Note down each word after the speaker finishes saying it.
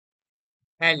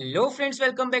Hello friends,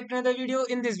 welcome back to another video.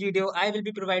 In this video, I will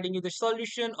be providing you the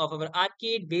solution of our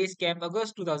arcade base camp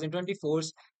August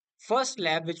 2024's first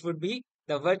lab, which would be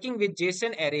the working with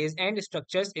JSON arrays and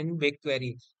structures in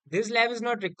BigQuery. This lab is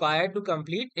not required to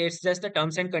complete. It's just a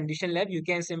terms and condition lab. You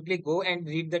can simply go and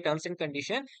read the terms and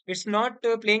condition. It's not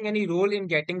playing any role in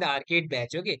getting the arcade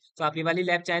badge. Okay, so आप ये वाली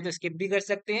lab चाहे तो skip भी कर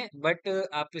सकते हैं, but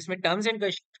आप इसमें terms and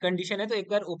condition है तो एक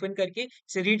बार open करके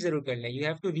इसे read जरूर कर लें. You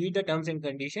have to read the terms and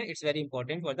condition. It's very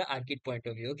important for the arcade point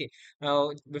of view. Okay.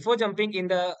 Now, before jumping in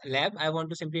the lab, I want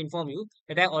to simply inform you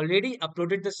that I already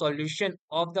uploaded the solution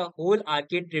of the whole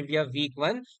arcade trivia week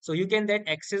one. So you can then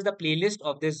access the playlist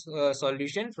of this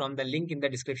solution from the link in the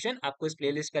description. आपको इस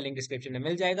playlist का link description में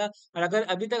मिल जाएगा. और अगर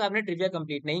अभी तक आपने trivia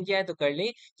complete नहीं किया है तो कर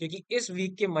लें क्योंकि इस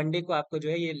week के Monday को आपको जो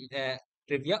है ये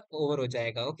trivia over हो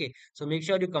जाएगा. Okay. So make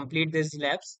sure you complete these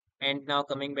labs. And now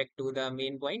coming back to the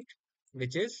main point,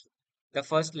 which is the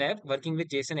first lab working with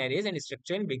JSON arrays and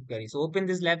structure in BigQuery. So open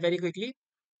this lab very quickly.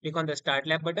 Click on the Start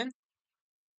Lab button.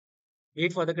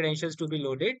 Wait for the credentials to be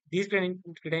loaded. These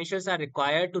credentials are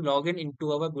required to log in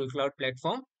into our Google Cloud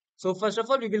platform. So first of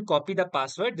all, we will copy the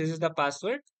password. This is the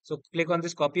password. So click on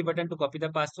this copy button to copy the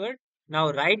password.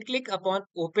 Now right click upon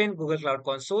Open Google Cloud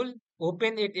Console.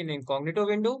 Open it in incognito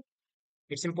window.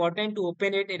 It's important to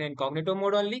open it in incognito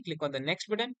mode only. Click on the next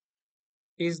button.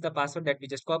 Paste the password that we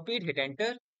just copied. Hit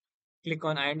enter. Click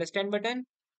on I understand button.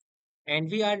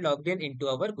 And we are logged in into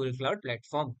our Google Cloud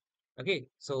platform. Okay,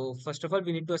 so first of all,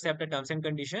 we need to accept the terms and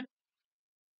condition.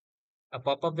 A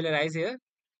pop-up will arise here.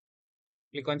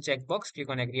 Click on checkbox, click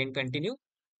on agree and continue.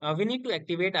 We need to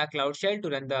activate our Cloud Shell to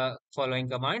run the following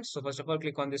commands. So first of all,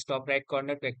 click on this top right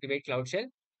corner to activate Cloud Shell.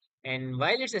 And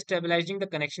while it's stabilizing the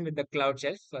connection with the Cloud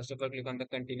Shell, first of all, click on the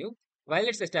continue. While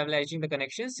it's stabilizing the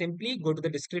connection, simply go to the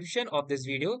description of this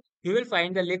video. You will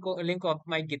find the link of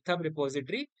my GitHub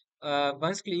repository.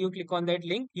 Once you click on that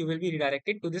link, you will be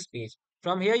redirected to this page.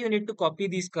 From here, you need to copy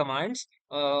these commands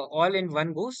all in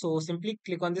one go. So simply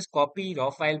click on this copy raw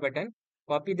file button.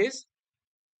 Copy this.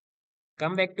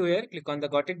 Come back to here, click on the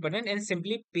got it button and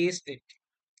simply paste it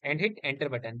and hit enter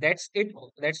button. That's it.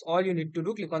 That's all you need to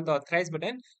do. Click on the authorize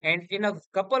button and in a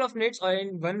couple of minutes or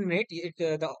in 1 minute,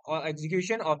 the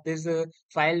execution of this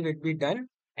file will be done.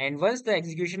 And once the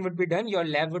execution would be done, your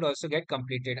lab would also get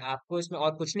completed. आपको इसमें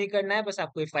और कुछ नहीं करना है, बस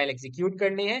आपको ये फाइल एग्जीक्यूट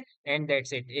करनी है and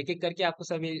that's it. एक एक करके आपको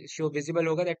सभी शो विजिबल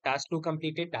होगा that task 2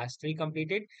 completed, task 3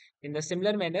 completed. In the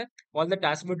similar manner, all the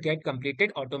tasks would get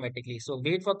completed automatically. So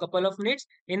wait for a couple of minutes.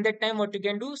 In that time, what you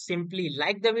can do, simply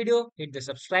like the video, hit the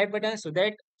subscribe button so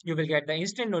that you will get the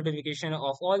instant notification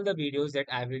of all the videos that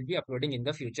I will be uploading in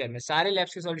the future. मैं सारे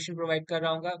labs के solution provide कर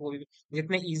रहा हूँ वो भी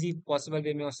जितने easy possible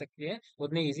way में हो सकती है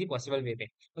उतने easy possible way में.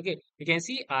 Okay, you can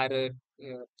see our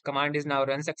command is now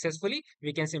run successfully.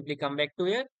 We can simply come back to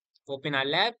here, open our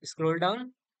lab, scroll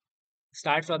down,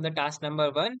 start from the task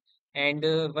number 1 and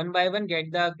one by one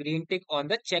get the green tick on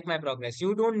the check my progress.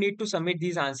 You don't need to submit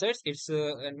these answers. It's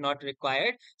not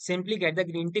required. Simply get the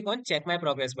green tick on check my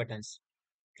progress buttons.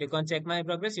 Click on check my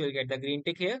progress. You will get the green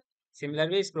tick here. Similar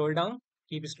way, scroll down,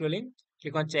 keep scrolling.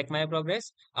 Click on check my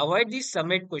progress. Avoid these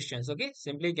submit questions. Okay.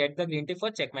 Simply get the green tick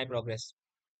for check my progress.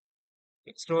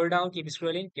 Scroll down, keep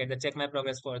scrolling. Get the check my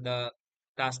progress for the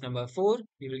task number 4.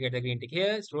 You will get the green tick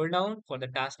here. Scroll down for the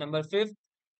task number 5.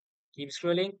 Keep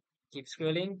scrolling, keep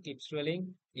scrolling, keep scrolling.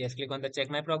 Yes, click on the check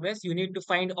my progress. You need to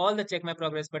find all the check my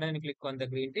progress button and click on the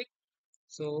green tick.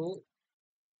 So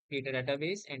create a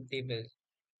database and table.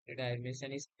 Did I miss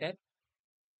any step?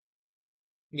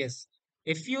 Yes.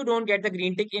 If you don't get the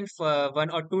green tick in 1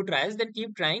 or 2 tries, then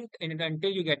keep trying until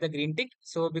you get the green tick.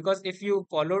 So because if you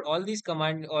followed all these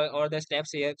command or the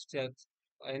steps here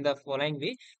in the following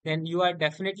way, then you are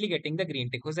definitely getting the green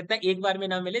tick. हो सकता है एक बार में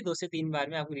ना मिले, 2 से 3 बार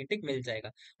में आपको green tick मिल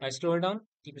जाएगा. Now scroll down,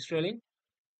 keep scrolling.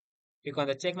 Click on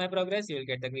the check my progress. You will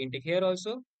get the green tick here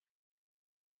also.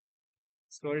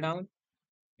 Scroll down.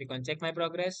 Click on check my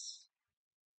progress.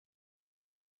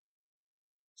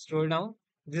 Scroll down.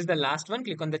 This is the last one.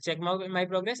 Click on the check my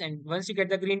progress. And once you get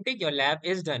the green tick, your lab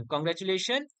is done.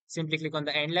 Congratulations. Simply click on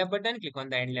the end lab button. Click on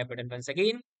the end lab button once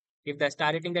again. Give the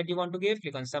star rating that you want to give.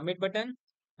 Click on submit button.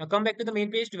 Now come back to the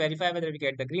main page to verify whether we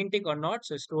get the green tick or not.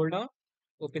 So scroll down.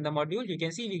 Open the module. You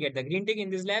can see we get the green tick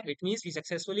in this lab. It means we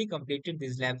successfully completed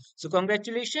this lab. So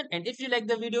congratulations. And if you like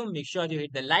the video, make sure you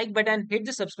hit the like button, hit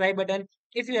the subscribe button.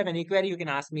 If you have any query, you can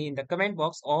ask me in the comment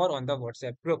box or on the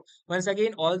WhatsApp group. Once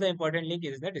again, all the important link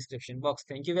is in the description box.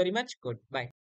 Thank you very much. Goodbye.